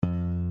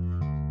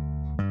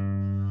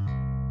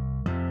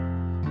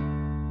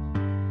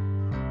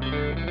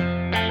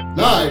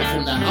Live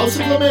from the House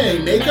of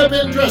LeMay Makeup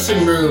and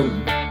Dressing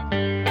Room.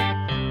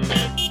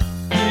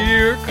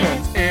 Here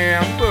comes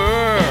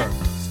Amber.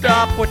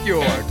 Stop what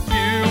you're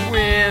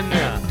doing.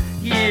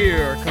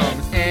 Here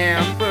comes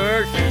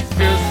Amber. She's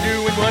just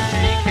doing what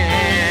she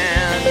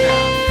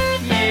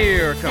can.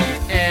 Here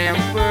comes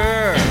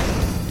Amber.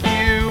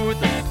 Cue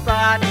the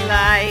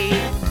spotlight.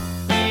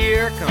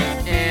 Here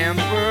comes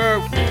Amber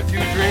with 2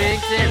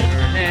 drinks in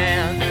her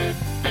hand.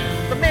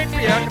 The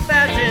matriarch of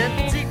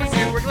fashion, secrets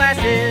to her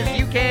glasses,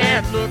 you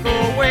can't look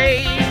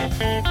away.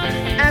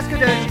 Ask her,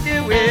 does she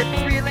do it?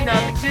 There's really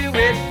nothing to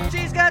it.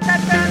 She's got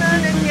that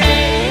feminine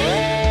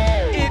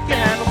game. If you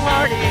have a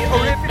party,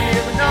 or if you're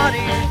feeling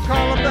naughty,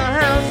 call up the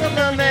House of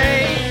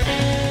LeMay.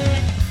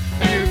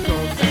 Here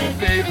comes your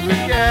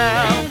favorite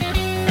gal.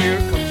 Here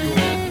comes your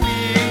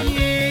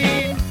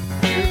queen.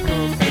 Here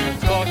comes the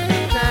talk of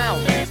the town.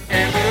 It's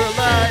Amber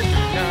Live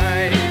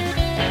tonight.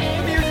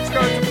 The music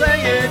starts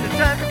playing. It's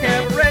time for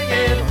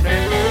cabaret on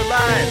Amber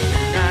Live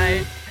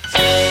tonight.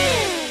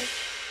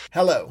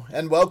 Hello,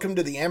 and welcome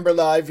to the Amber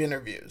Live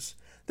interviews.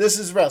 This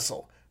is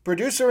Russell,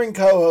 producer and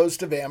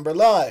co-host of Amber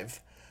Live.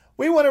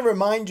 We want to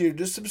remind you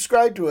to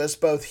subscribe to us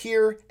both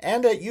here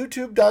and at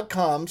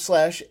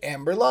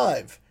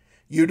youtube.com/AmberLive.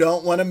 You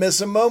don't want to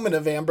miss a moment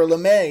of Amber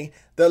LeMay,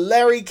 the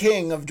Larry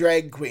King of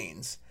drag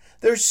queens.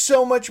 There's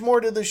so much more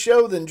to the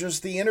show than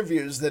just the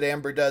interviews that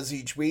Amber does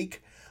each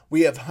week.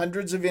 We have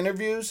hundreds of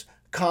interviews,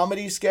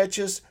 comedy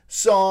sketches,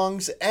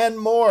 songs, and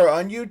more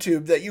on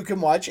YouTube that you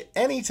can watch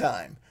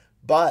anytime.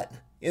 But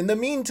in the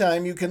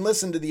meantime, you can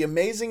listen to the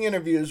amazing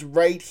interviews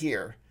right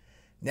here.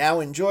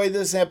 Now enjoy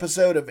this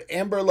episode of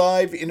Amber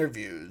Live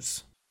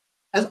Interviews.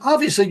 As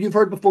obviously you've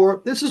heard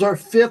before, this is our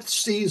 5th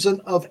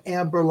season of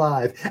Amber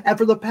Live. And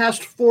for the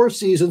past 4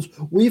 seasons,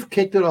 we've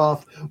kicked it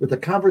off with a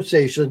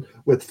conversation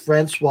with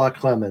Francois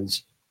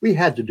Clemmons. We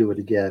had to do it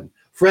again.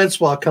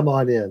 Francois, come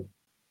on in.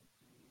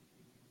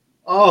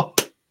 Oh,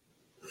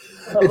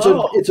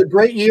 it's a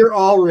great year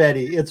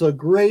already. It's a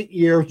great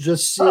year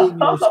just seeing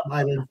your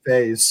smiling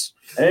face.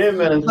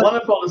 Amen. It's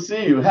wonderful to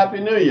see you. Happy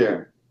New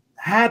Year.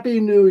 Happy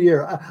New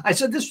Year. I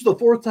said this is the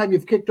 4th time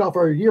you've kicked off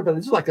our year, but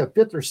this is like a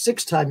 5th or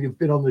 6th time you've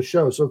been on the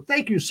show. So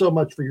thank you so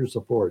much for your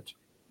support.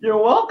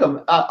 You're welcome.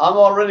 I'm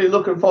already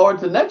looking forward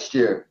to next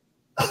year.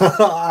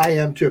 I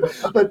am too.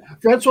 But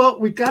Francois,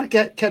 we've got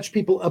to catch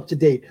people up to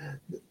date.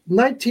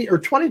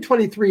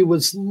 2023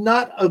 was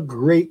not a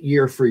great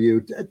year for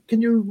you.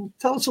 Can you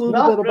tell us a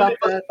little bit about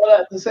that? But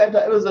at the same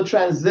time, it was a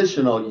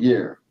transitional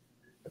year.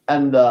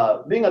 And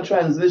being a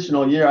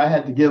transitional year, I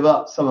had to give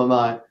up some of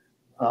my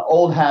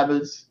old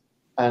habits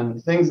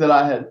and things that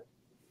I had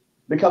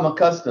become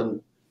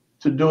accustomed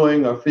to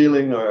doing or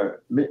feeling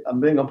or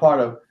being a part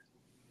of.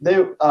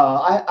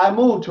 I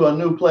moved to a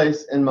new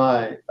place in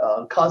my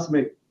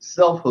cosmic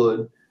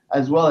selfhood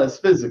as well as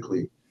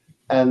physically.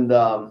 And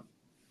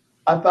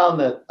I found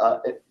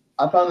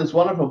this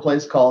wonderful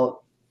place called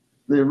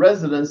the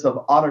Residence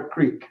of Otter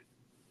Creek.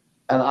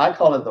 And I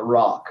call it the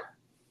Rock.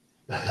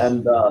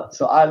 And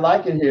so I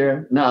like it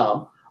here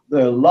now.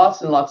 There are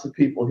lots and lots of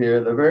people here.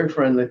 They're very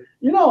friendly.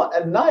 You know,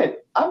 at night,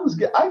 I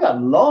got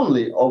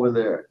lonely over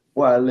there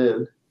where I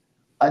lived.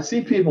 I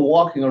see people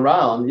walking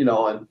around, you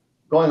know, and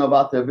going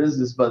about their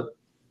business. But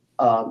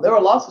there were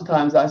lots of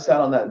times I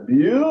sat on that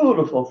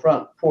beautiful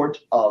front porch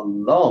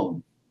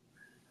alone.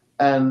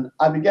 And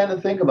I began to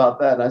think about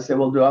that. And I said,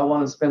 well, do I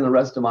want to spend the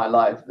rest of my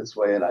life this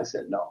way? And I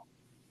said, no,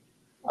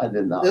 I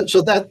did not.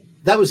 So that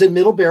was in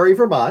Middlebury,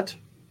 Vermont.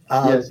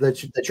 Yes.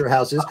 That your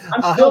house is.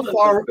 How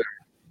far?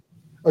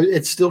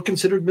 It's still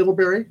considered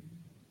Middlebury?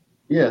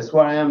 Yes,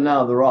 where I am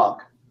now, the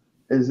Rock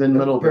is in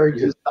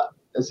Middlebury.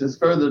 It's just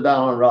further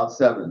down on Route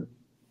 7.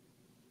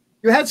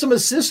 You had some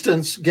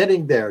assistance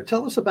getting there.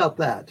 Tell us about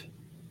that.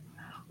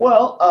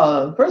 Well,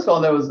 first of all,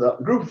 there was a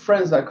group of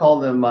friends. I call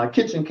them my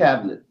kitchen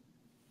cabinet.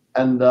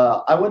 And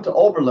I went to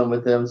Oberlin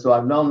with them, so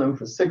I've known them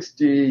for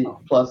 60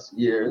 plus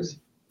years.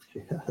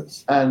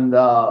 Yes. And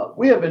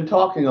we have been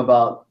talking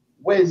about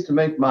ways to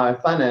make my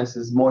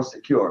finances more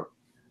secure.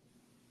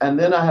 And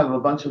then I have a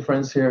bunch of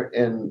friends here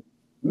in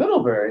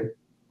Middlebury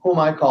whom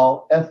I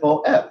call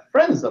FOF,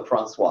 Friends of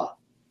Francois.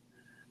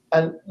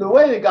 And the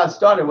way it got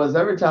started was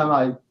every time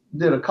I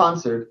did a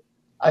concert,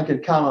 I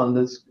could count on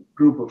this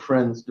group of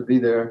friends to be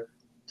there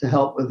to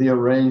help with the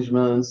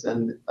arrangements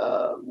and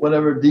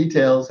whatever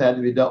details had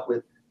to be dealt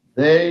with.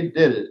 They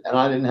did it, and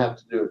I didn't have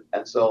to do it.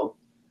 And so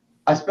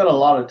I spent a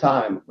lot of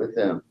time with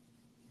them,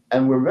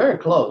 and we're very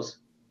close.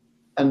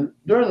 And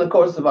during the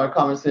course of our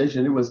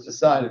conversation, it was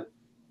decided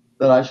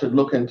that I should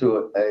look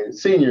into a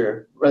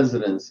senior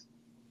residence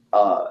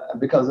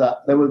because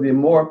there would be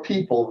more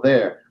people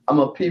there. I'm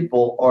a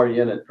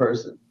people-oriented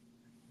person.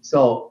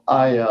 So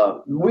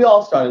we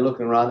all started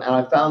looking around, and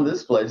I found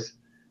this place.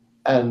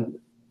 And,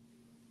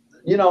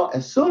 you know,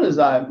 as soon as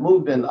I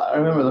moved in, I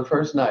remember the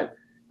first night,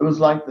 it was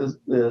like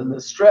the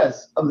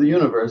stress of the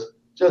universe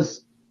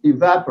just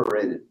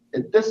evaporated.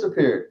 It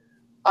disappeared.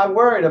 I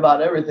worried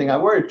about everything. I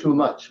worried too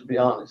much, to be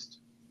honest.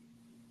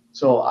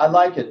 So I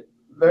like it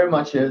very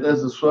much here.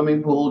 There's a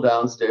swimming pool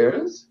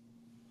downstairs.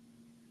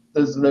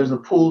 There's a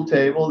pool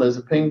table, there's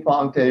a ping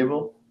pong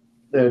table,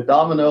 there are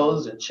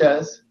dominoes and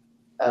chess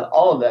and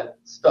all of that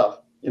stuff.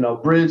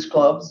 Bridge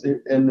clubs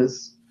in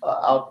this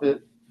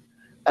outfit.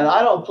 And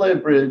I don't play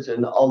bridge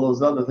and all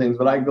those other things,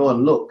 but I go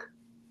and look.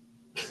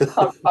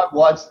 I've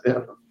watched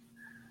them.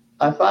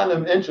 I find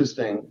them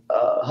interesting,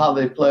 how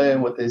they play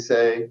and what they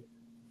say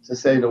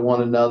to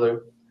one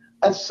another.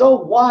 It's so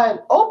wide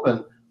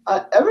open.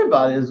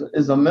 Everybody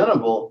is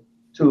amenable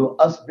to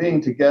us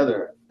being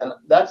together. And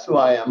that's who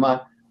I am.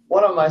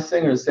 One of my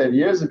singers said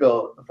years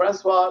ago,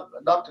 Francois,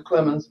 Dr.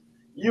 Clemmons,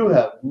 you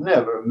have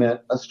never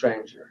met a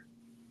stranger.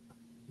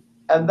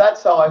 And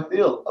that's how I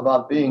feel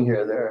about being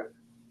here. There are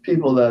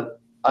people that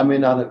I may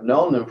not have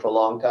known them for a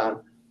long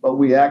time, but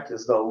we act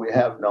as though we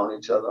have known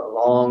each other a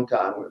long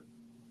time.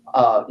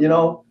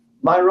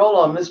 My role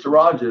on Mr.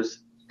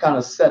 Rogers kind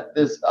of set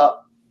this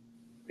up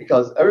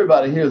because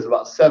everybody here is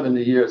about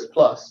 70 years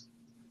plus.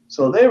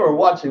 So they were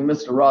watching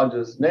Mr.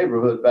 Rogers'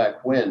 Neighborhood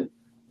back when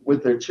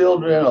with their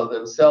children or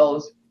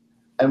themselves.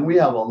 And we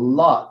have a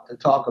lot to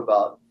talk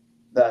about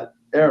that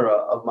era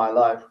of my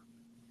life.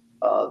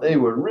 They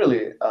were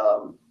really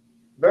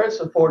very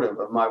supportive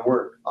of my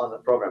work on the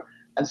program.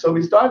 And so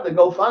we started the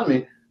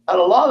GoFundMe, and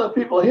a lot of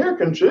the people here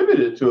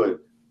contributed to it.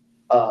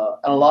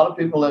 And a lot of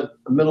people at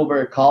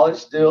Middlebury College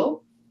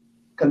still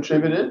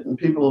contributed, and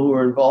people who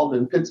were involved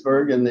in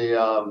Pittsburgh in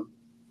the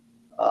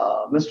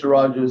Mr.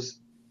 Rogers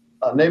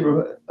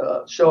neighborhood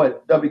show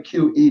at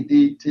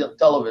WQED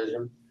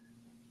television.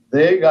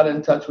 They got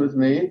in touch with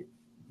me.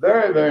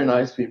 Very, very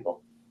nice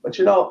people. But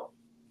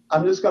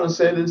I'm just going to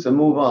say this and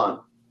move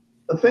on.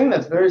 The thing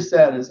that's very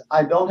sad is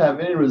I don't have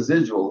any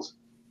residuals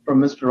from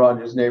Mr.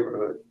 Rogers'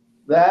 Neighborhood.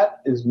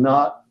 That is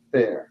not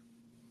fair.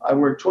 I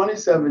worked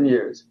 27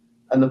 years,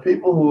 and the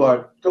people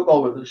who took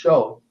over the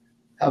show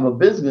have a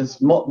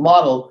business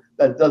model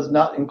that does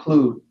not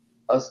include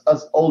us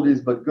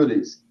oldies but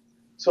goodies.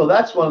 So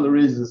that's one of the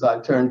reasons I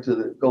turned to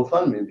the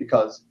GoFundMe,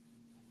 because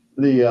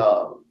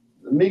the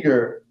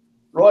meager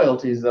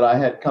royalties that I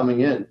had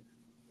coming in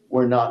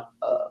were not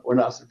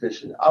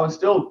sufficient. I was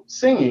still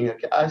singing.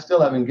 I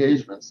still have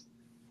engagements,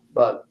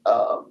 but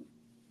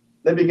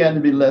they began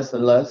to be less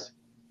and less.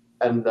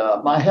 And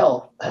my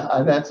health,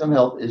 I've had some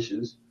health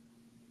issues,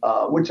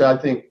 which I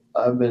think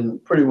have been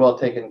pretty well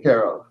taken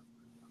care of.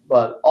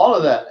 But all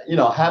of that,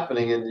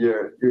 happening, and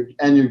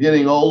you're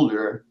getting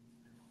older.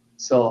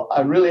 So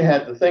I really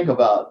had to think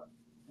about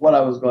what I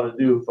was going to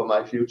do for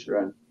my future.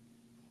 And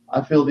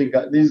I feel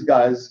these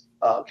guys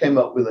came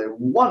up with a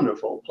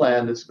wonderful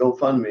plan, this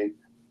GoFundMe.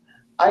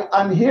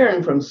 I'm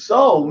hearing from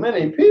so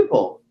many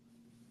people,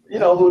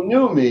 who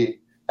knew me,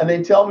 and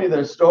they tell me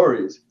their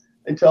stories.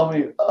 They tell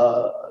me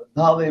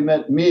how they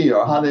met me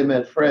or how they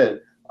met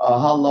Fred,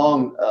 how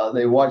long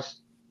they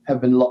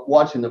have been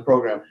watching the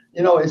program.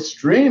 It's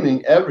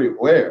streaming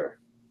everywhere.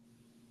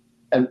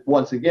 And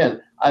once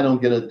again, I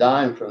don't get a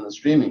dime from the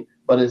streaming,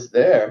 but it's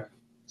there.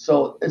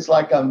 So it's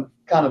like I'm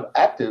kind of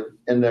active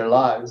in their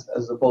lives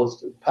as opposed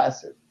to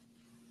passive.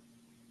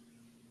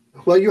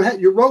 Well,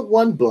 you wrote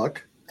one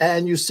book,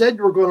 and you said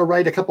you were going to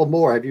write a couple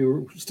more. Are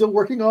you still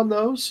working on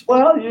those?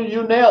 Well,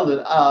 you nailed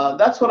it.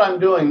 That's what I'm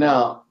doing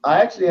now.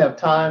 I actually have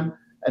time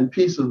and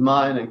peace of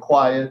mind and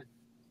quiet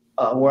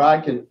where I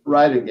can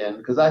write again,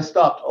 because I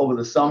stopped over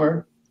the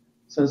summer.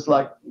 Since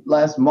like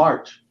last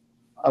March,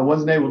 I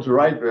wasn't able to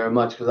write very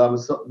much because I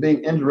was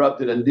being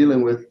interrupted and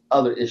dealing with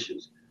other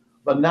issues.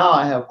 But now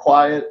I have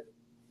quiet.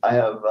 I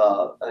have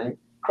an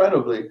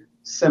incredibly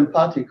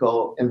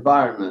simpatico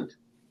environment,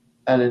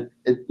 and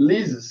it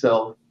lends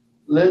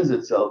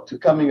itself to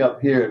coming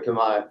up here to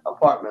my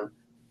apartment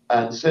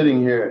and sitting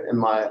here in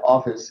my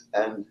office.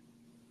 And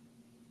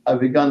I've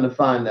begun to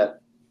find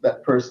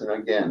that person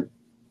again.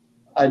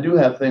 I do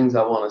have things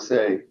I want to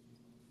say,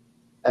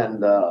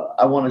 and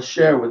I want to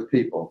share with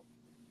people,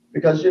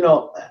 because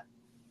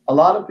a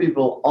lot of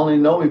people only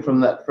know me from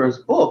that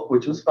first book,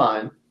 which was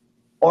fine,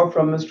 or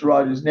from Mr.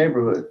 Rogers'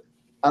 Neighborhood,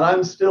 and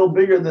I'm still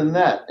bigger than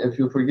that, if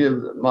you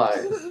forgive my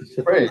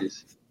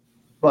phrase.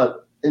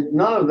 But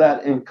none of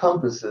that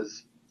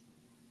encompasses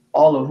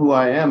all of who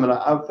I am, and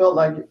I felt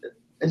like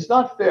it's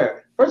not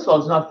fair. First of all,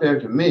 it's not fair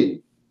to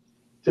me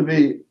to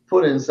be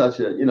put in such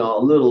a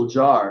little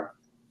jar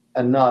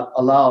and not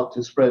allowed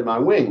to spread my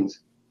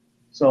wings.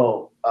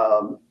 So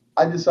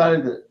I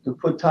decided to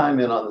put time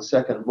in on the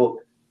second book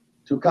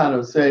to kind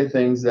of say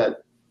things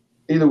that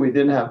either we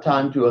didn't have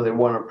time to, or they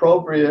weren't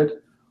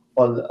appropriate,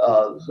 or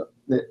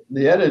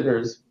the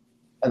editors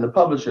and the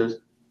publishers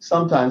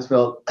sometimes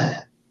felt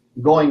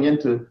going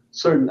into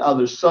certain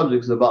other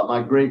subjects about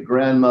my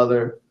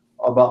great-grandmother,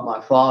 about my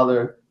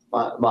father,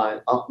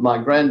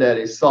 my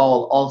granddaddy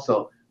Saul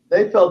also.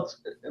 They felt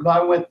if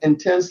I went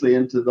intensely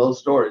into those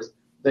stories,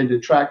 they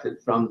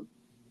detracted from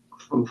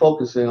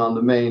focusing on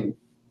the main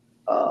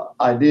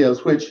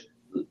ideas, which,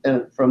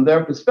 from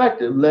their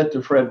perspective, led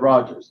to Fred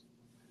Rogers.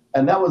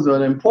 And that was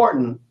an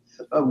important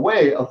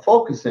way of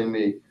focusing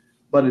me,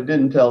 but it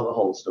didn't tell the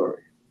whole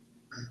story.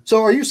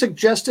 So are you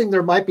suggesting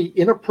there might be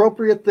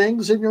inappropriate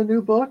things in your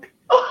new book?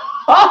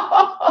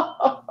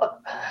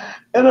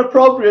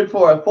 inappropriate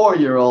for a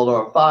 4-year-old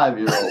or a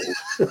 5-year-old.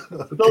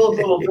 Those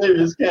little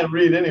babies can't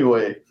read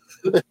anyway.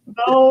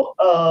 No,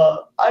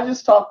 I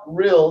just talk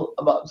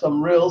about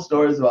some real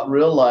stories about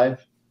real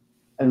life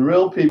and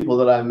real people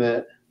that I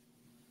met.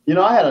 You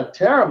know, I had a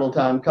terrible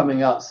time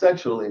coming out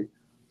sexually.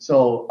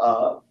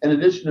 So in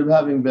addition to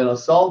having been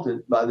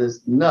assaulted by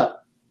this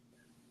nut,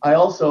 I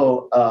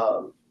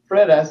also,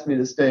 Fred asked me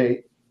to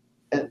stay,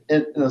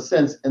 in a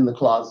sense, in the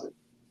closet.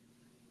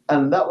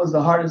 And that was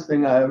the hardest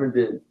thing I ever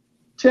did.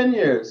 10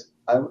 years,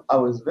 I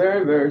was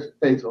very, very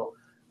faithful.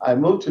 I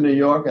moved to New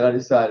York and I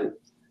decided,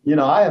 you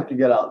know, I have to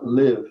get out and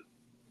live.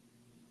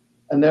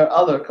 And there are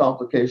other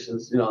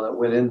complications, you know, that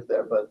went into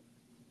there. But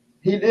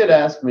he did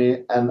ask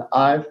me, and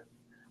I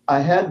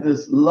had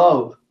this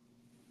love,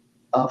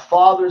 a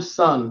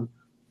father-son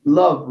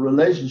love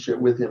relationship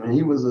with him. And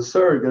he was a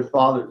surrogate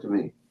father to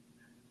me.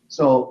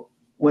 So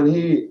when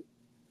he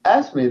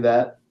asked me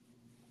that,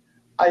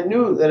 I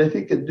knew that if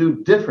he could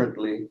do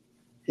differently,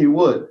 he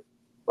would.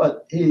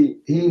 But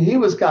he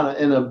was kind of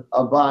in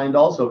a bind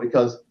also,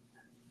 because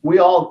we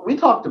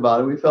talked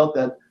about it. We felt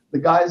that the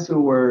guys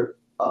who were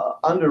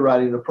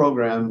underwriting the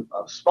program,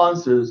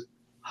 sponsors,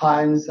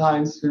 Heinz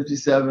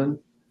 57,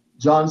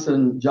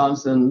 Johnson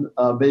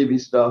baby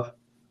stuff,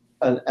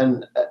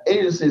 and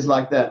agencies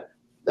like that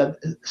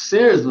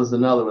Sears was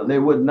another one. They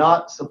would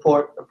not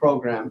support the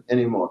program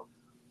anymore.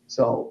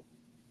 So,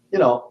 you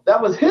know, that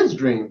was his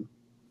dream.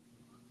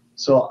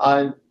 So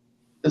I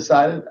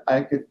decided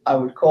I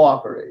would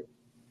cooperate.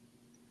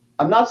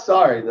 I'm not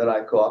sorry that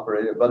I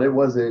cooperated, but it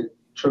was a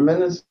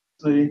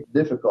tremendously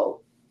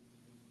difficult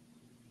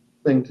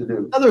thing to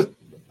do.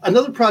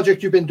 Another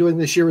project you've been doing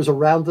this year is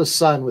Around the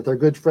Sun with our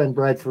good friend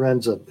Brad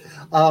Forenza.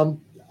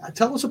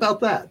 Tell us about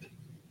that.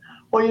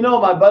 Well, you know,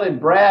 my buddy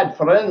Brad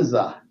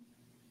Forenza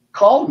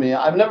called me.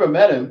 I've never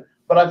met him,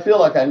 but I feel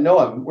like I know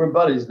him. We're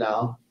buddies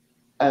now.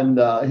 And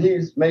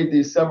he's made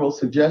these several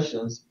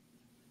suggestions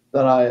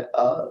that I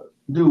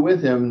do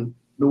with him.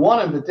 The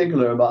one in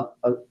particular about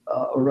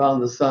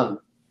Around the Sun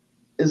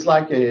is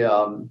like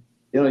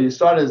you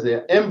start as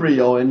the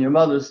embryo in your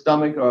mother's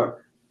stomach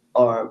or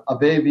a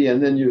baby,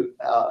 and then you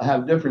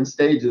have different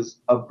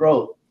stages of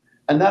growth.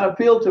 And that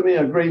appealed to me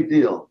a great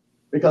deal,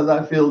 because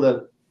I feel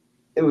that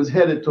it was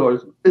headed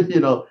towards, you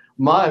know,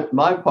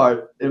 my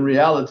part in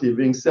reality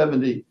being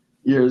 70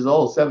 years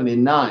old,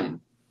 79.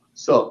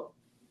 So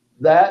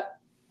that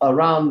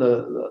Around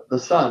the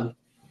Sun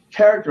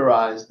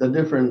characterized the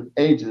different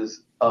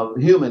ages of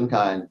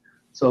humankind.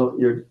 So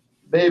your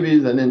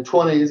babies, and then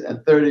 20s and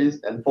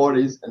 30s and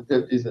 40s and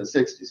 50s and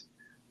 60s.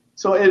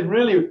 So it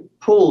really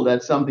pulled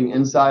at something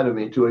inside of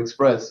me to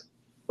express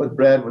what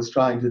Brad was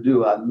trying to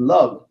do. I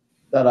loved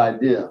that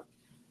idea.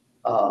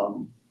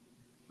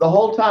 The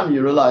whole time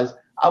you realize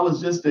I was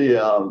just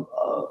a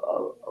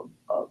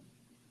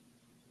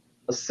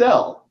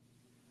cell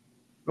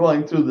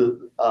going through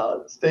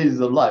the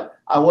stages of life.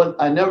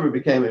 I never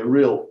became a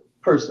real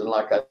person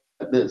like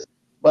this,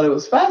 but it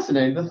was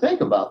fascinating to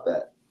think about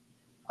that.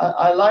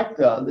 I liked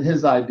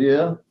his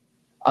idea.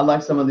 I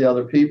liked some of the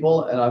other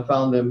people, and I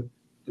found them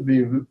to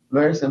be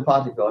very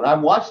simpatico. And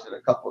I've watched it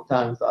a couple of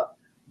times. Thought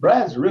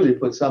Brad's really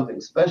put something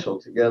special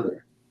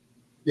together.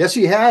 Yes,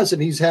 he has,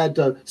 and he's had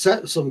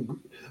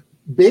some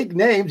big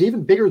names,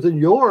 even bigger than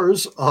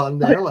yours, on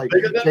there. Like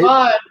bigger than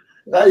mine.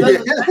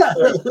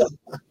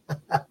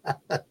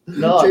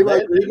 No, Jay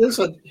Rodriguez.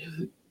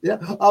 Yeah,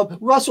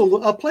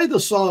 Russell, play the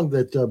song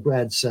that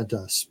Brad sent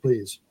us,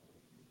 please.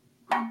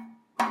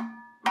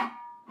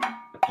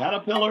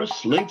 Caterpillar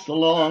slinks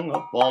along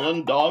a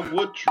fallen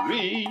dogwood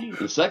tree.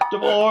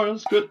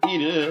 Insectivores could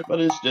eat it, but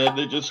instead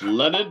they just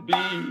let it be.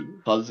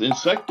 'Cause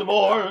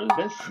insectivores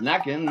been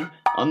snacking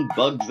on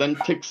bugs and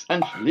ticks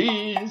and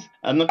fleas.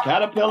 And the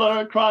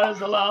caterpillar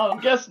cries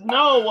aloud, guess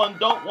no one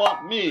don't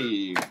want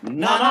me.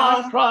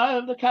 Na-na,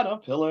 cried the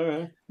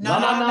caterpillar.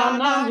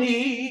 Na-na-na-na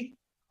me.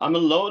 I'm a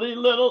lowly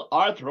little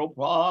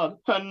arthropod,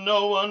 and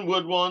no one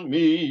would want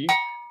me.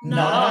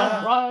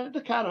 Na, cried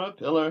the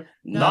caterpillar,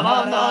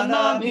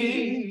 na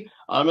me.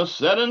 I'm a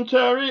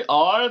sedentary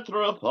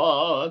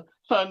arthropod,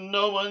 and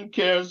no one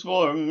cares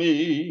for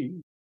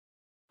me.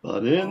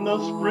 But in the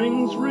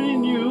spring's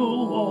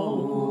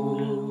renewal,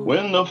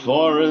 when the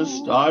forest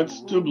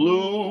starts to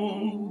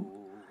bloom,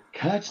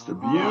 catch the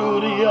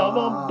beauty of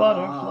a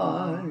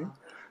butterfly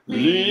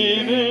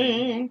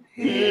leaving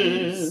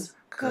his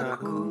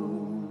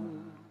cocoon.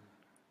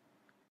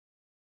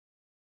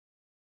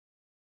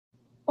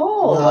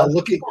 Oh,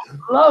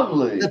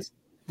 lovely.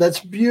 That's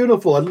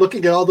beautiful. And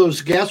looking at all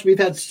those guests, we've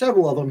had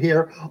several of them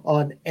here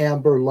on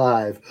Amber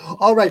Live.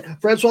 All right,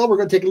 Francois, we're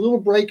going to take a little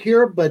break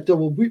here, but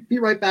we'll be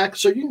right back.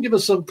 So you can give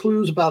us some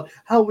clues about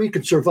how we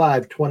can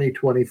survive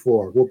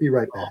 2024. We'll be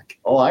right back.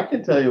 Oh, I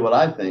can tell you what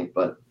I think,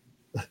 but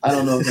I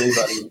don't know if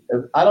anybody,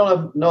 I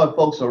don't know if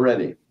folks are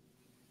ready.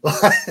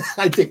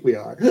 I think we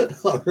are.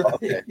 All right.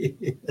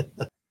 Okay.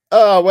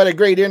 Oh, what a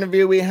great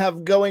interview we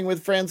have going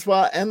with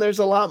Francois, and there's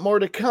a lot more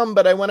to come,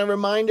 but I want to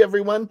remind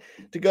everyone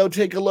to go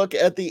take a look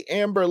at the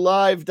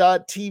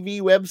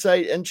amberlive.tv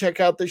website and check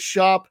out the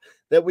shop.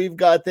 that we've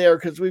got there,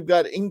 because we've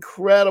got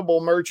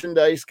incredible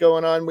merchandise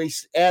going on. We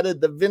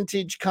added the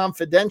Vintage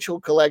Confidential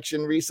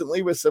collection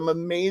recently with some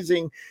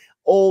amazing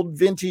old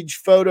vintage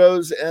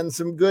photos and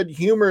some good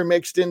humor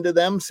mixed into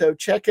them. So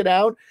check it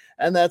out.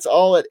 And that's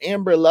all at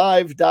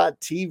amberlive.tv.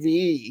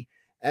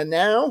 And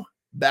now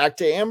back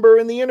to Amber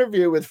in the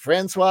interview with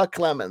Francois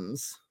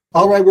Clemmons.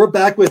 All right, we're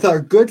back with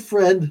our good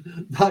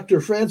friend, Dr.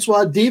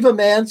 Francois Diva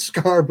Man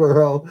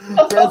Scarborough,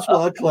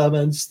 Francois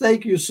Clemmons.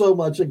 Thank you so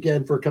much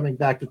again for coming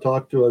back to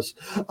talk to us.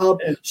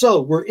 So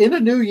we're in a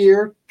new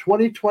year,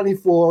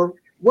 2024.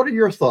 What are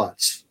your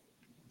thoughts?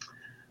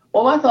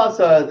 Well, my thoughts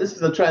are this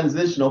is a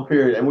transitional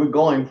period, and we're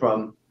going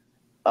from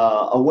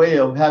a way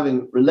of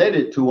having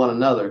related to one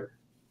another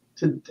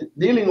to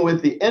dealing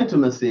with the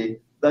intimacy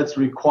that's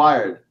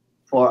required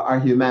for our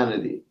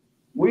humanity.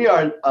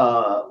 We're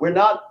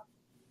not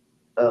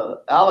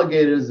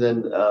alligators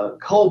and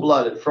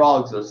cold-blooded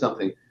frogs or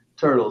something,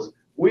 turtles.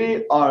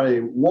 We are a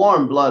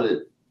warm-blooded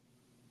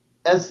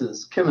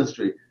essence,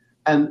 chemistry,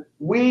 and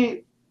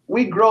we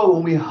grow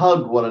when we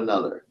hug one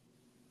another,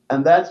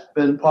 and that's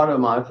been part of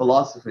my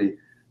philosophy.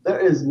 There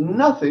is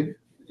nothing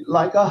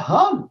like a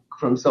hug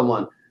from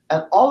someone,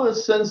 and all the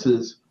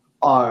senses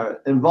are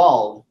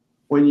involved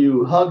when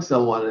you hug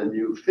someone, and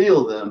you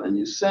feel them, and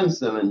you sense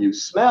them, and you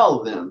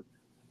smell them,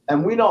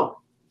 and we don't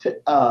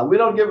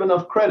give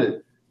enough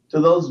credit to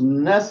those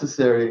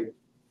necessary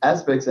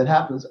aspects that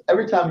happens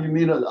every time you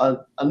meet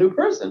a new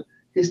person.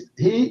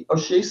 He or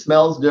she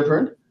smells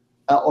different,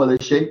 or they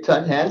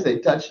touch hands, they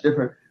touch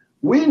different.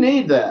 We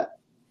need that,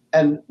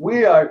 and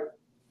we are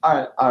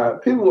our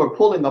people who are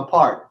pulling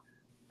apart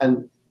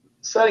and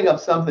setting up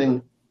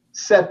something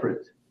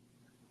separate.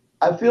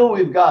 I feel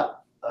we've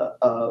got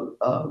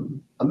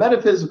a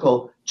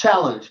metaphysical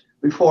challenge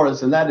before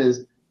us, and that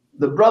is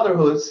the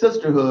brotherhood,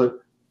 sisterhood,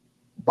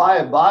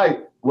 by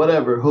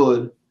whatever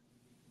hood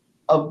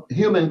of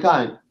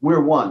humankind.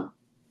 We're one.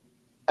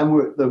 And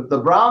we're the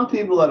brown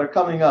people that are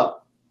coming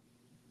up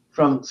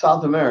from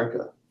South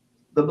America,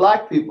 the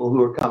black people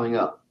who are coming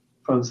up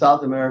from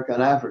South America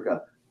and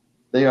Africa,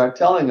 they are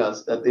telling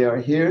us that they are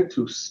here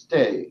to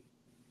stay.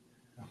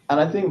 And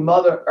I think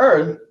Mother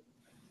Earth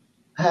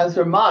has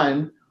her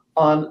mind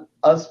on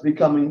us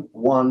becoming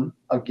one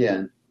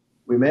again.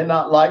 We may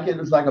not like it.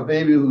 It's like a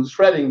baby who's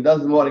fretting,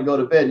 doesn't want to go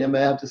to bed. You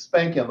may have to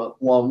spank him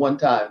one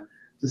time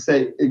to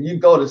say, you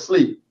go to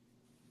sleep.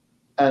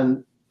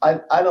 And I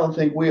don't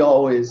think we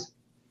always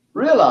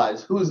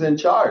realize who's in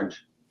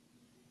charge.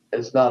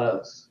 It's not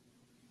us.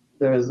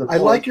 I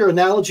like your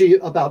analogy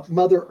about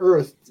Mother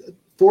Earth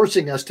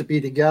forcing us to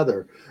be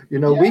together.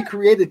 We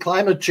created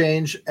climate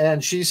change,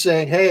 and she's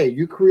saying, hey,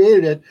 you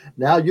created it.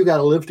 Now you got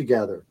to live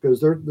together, because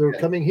they're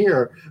coming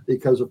here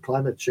because of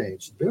climate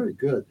change. Very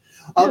good.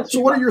 So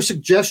what are your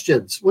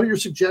suggestions? What are your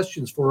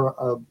suggestions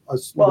for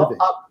us living?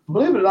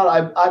 Believe it or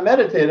not, I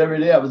meditate every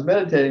day. I was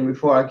meditating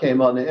before I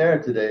came on the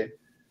air today.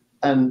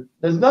 And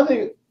there's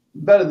nothing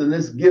better than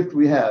this gift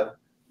we have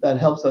that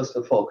helps us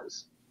to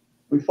focus.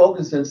 We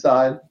focus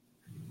inside.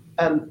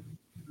 And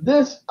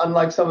this,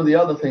 unlike some of the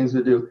other things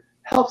we do,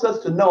 helps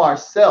us to know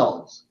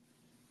ourselves.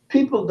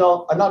 People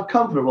are not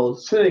comfortable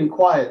sitting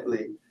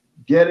quietly,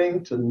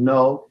 getting to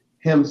know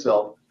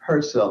himself,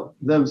 herself,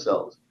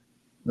 themselves.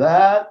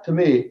 That, to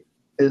me,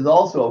 is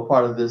also a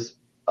part of this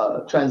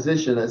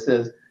transition that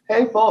says,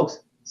 hey,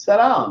 folks, sit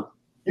down.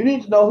 You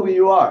need to know who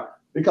you are.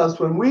 Because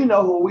when we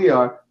know who we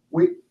are,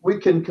 we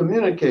can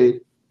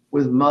communicate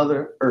with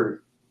Mother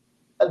Earth.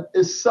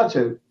 It's such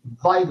a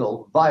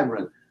vital,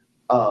 vibrant,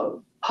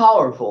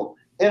 powerful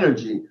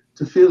energy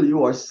to feel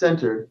you are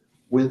centered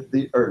with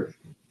the earth.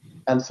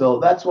 And so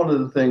that's one of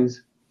the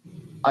things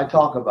I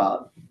talk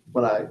about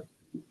when I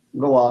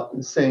go out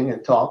and sing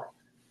and talk,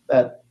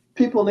 that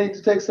people need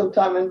to take some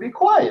time and be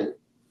quiet.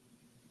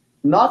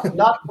 Not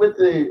with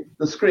the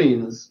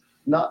screens,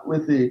 not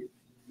with the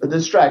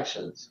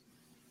distractions,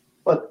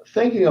 but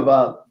thinking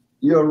about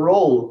your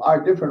role, our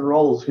different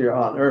roles here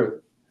on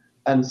earth.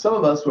 And some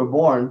of us were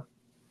born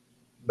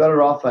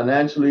better off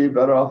financially,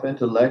 better off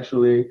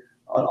intellectually,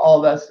 on all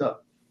that stuff.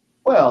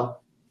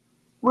 Well,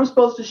 we're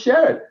supposed to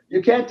share it.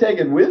 You can't take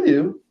it with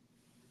you.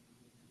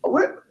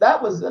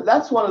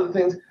 That's one of the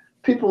things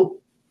people,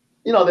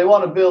 they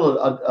want to build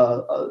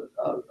a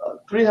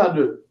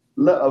 300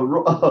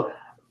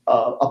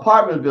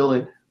 apartment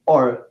building,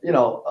 or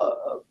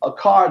a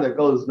car that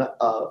goes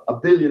 1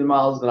 billion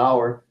miles an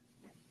hour,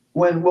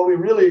 when what we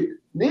really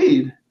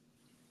need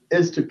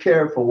is to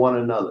care for one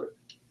another.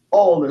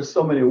 Oh, there's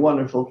so many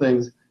wonderful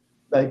things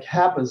that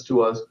happens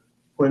to us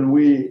when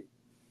we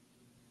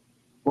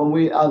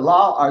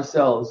allow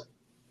ourselves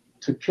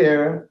to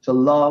care, to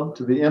love,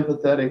 to be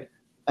empathetic,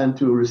 and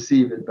to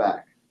receive it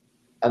back.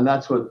 And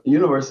that's what the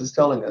universe is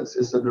telling us.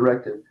 It's a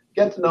directive.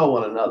 Get to know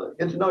one another.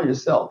 Get to know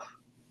yourself.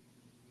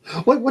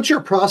 What's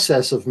your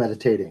process of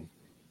meditating?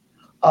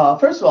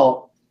 First of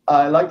all,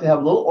 I like to have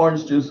a little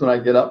orange juice when I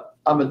get up.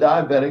 I'm a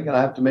diabetic, and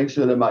I have to make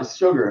sure that my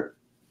sugar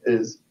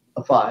is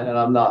fine and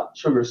I'm not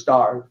sugar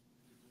starved.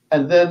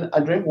 And then I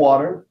drink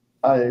water.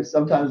 I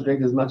sometimes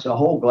drink as much as a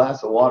whole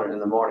glass of water in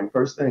the morning,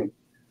 first thing.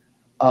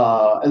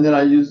 And then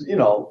I use,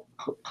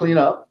 clean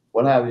up,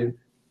 what have you.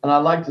 And I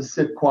like to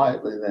sit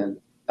quietly then.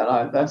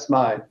 And that's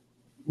my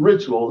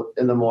ritual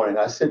in the morning.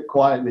 I sit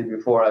quietly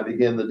before I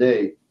begin the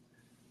day.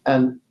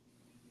 And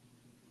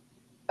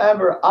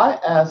Amber, I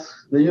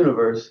ask the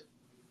universe,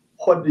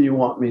 what do you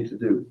want me to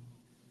do?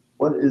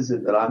 What is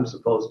it that I'm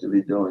supposed to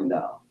be doing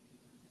now?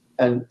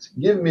 And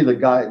give me the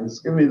guidance,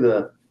 give me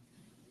the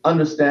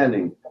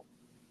understanding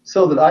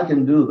so that I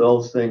can do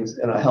those things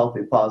in a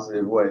healthy,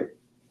 positive way.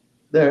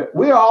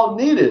 We are all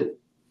needed,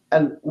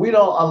 and we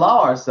don't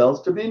allow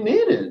ourselves to be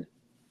needed.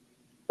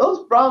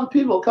 Those brown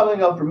people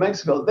coming up from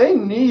Mexico, they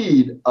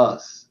need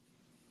us.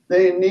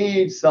 They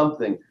need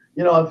something.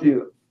 If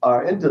you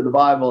are into the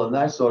Bible and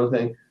that sort of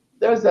thing,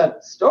 there's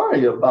that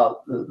story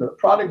about the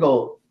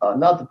prodigal,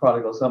 not the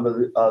prodigal son, but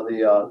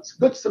the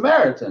Good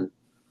Samaritan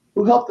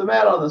who helped the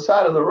man on the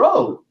side of the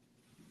road.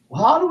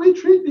 How do we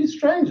treat these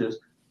strangers?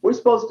 We're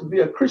supposed to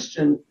be a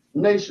Christian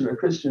nation, a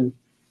Christian.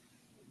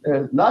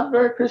 Not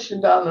very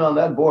Christian down there on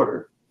that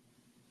border.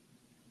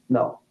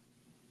 No.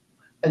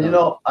 And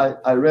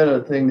I read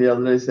a thing the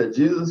other day that said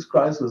Jesus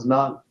Christ was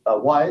not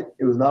white,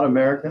 he was not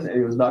American, and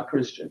he was not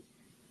Christian.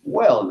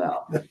 Well,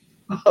 now,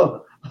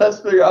 let's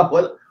figure out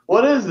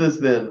what is this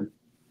then?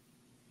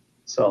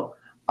 So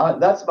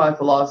that's my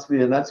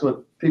philosophy, and that's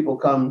what people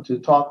come to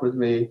talk with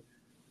me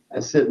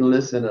and sit and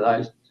listen, and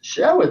I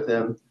share with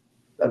them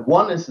that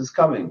oneness is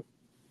coming.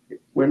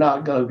 We're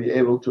not going to be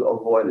able to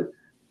avoid it.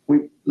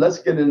 Let's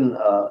get in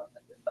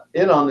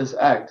on this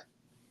act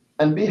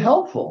and be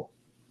helpful.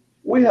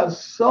 We have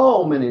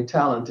so many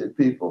talented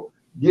people,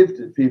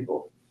 gifted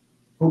people,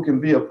 who can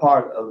be a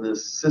part of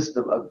this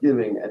system of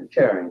giving and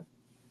caring.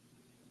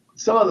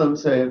 Some of them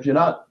say, if you're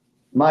not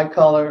my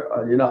color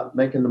or you're not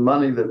making the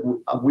money that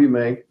we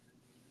make,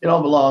 you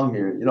don't belong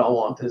here. You don't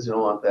want this, you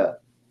don't want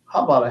that.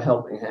 How about a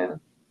helping hand?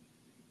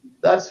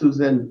 That's who's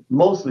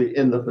mostly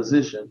in the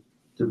position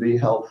to be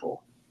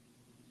helpful.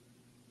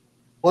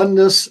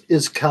 Oneness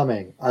is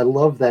coming. I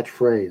love that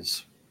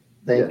phrase.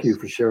 Thank you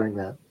for sharing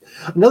that.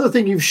 Another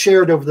thing you've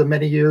shared over the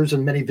many years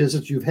and many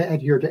visits you've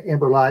had here to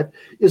Amber Live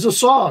is a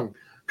song.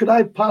 Could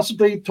I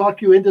possibly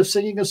talk you into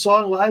singing a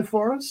song live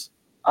for us?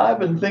 I've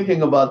been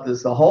thinking about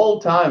this the whole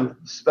time,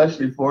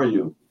 especially for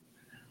you.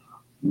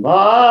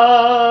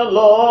 My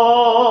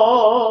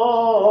Lord,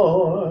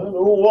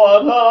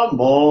 what a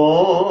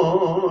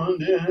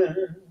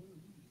morning.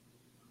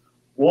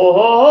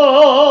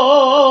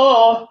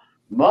 Whoa,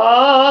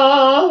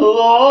 my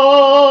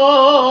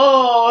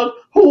Lord,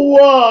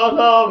 what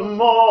a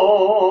morning.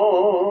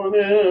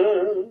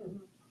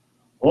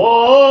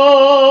 Oh,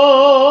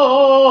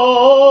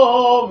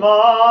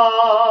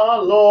 my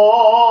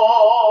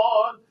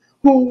Lord,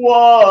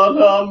 what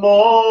a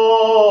morning.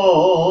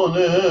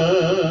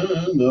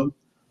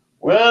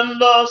 When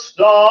the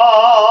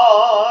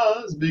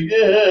stars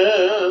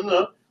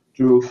begin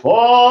to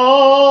fall,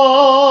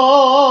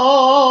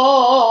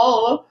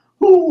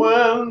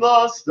 when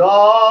the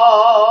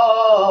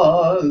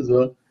stars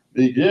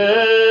begin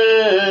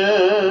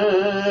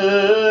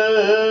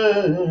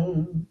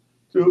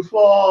to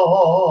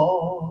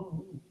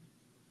fall,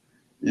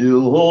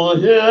 you'll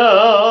hear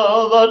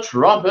the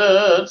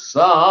trumpet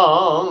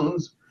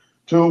sounds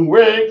to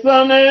wake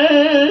the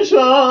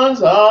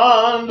nations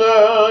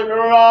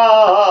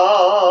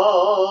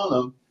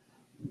underground.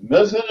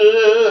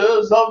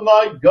 Messages of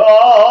my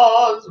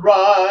God's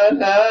right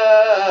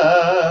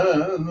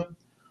hand.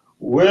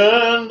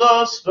 When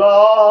the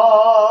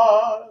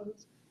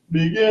stars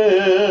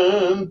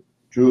begin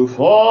to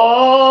fall,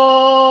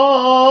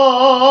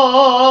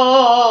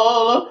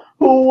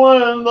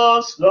 when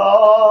the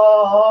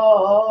stars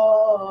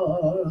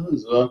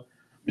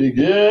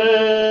begin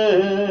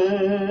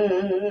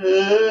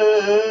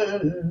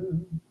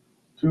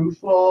to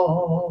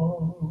fall.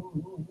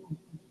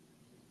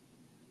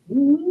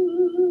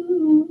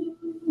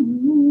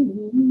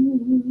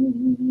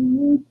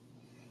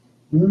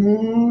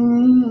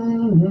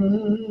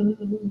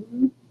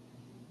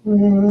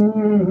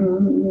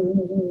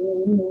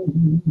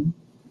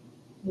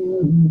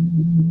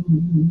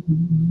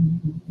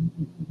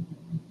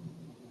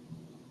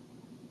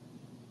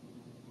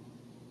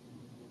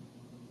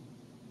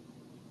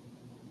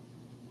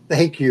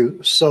 Thank you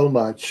so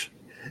much.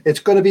 It's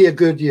going to be a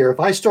good year. If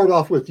I start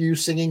off with you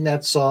singing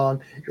that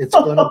song, it's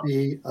going to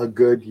be a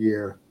good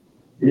year.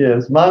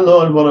 Yes, my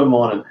Lord, what a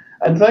morning.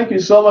 And thank you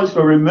so much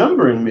for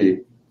remembering me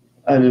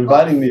and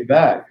inviting me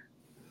back.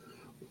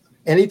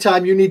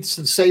 Anytime you need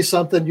to say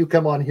something, you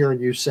come on here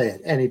and you say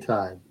it.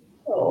 Anytime.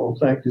 Oh,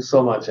 thank you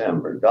so much,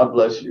 Amber. God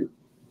bless you.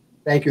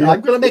 Thank you. I'm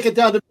going to make it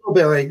down to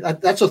Middlebury.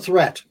 That's a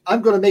threat.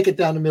 I'm going to make it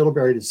down to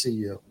Middlebury to see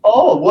you.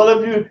 Oh,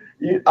 well, if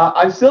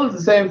I still have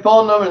the same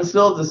phone number and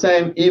still have the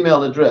same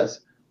email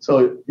address.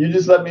 So you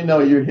just let me know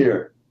you're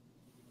here.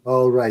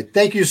 All right.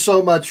 Thank you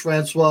so much,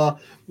 Francois.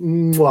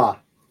 Mwah.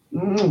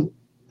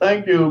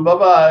 Thank you.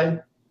 Bye-bye.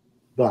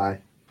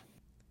 Bye.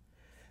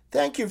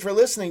 Thank you for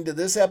listening to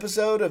this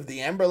episode of the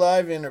Amber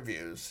Live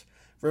Interviews.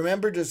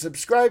 Remember to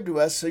subscribe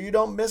to us so you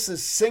don't miss a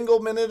single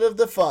minute of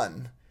the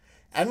fun.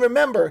 And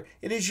remember,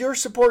 it is your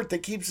support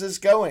that keeps us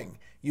going.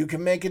 You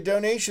can make a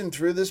donation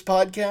through this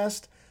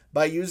podcast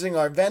by using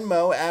our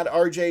Venmo at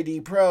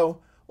RJDPro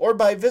or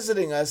by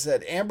visiting us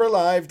at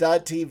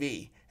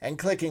amberlive.tv and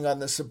clicking on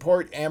the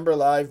Support Amber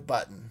Live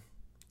button.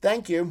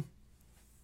 Thank you.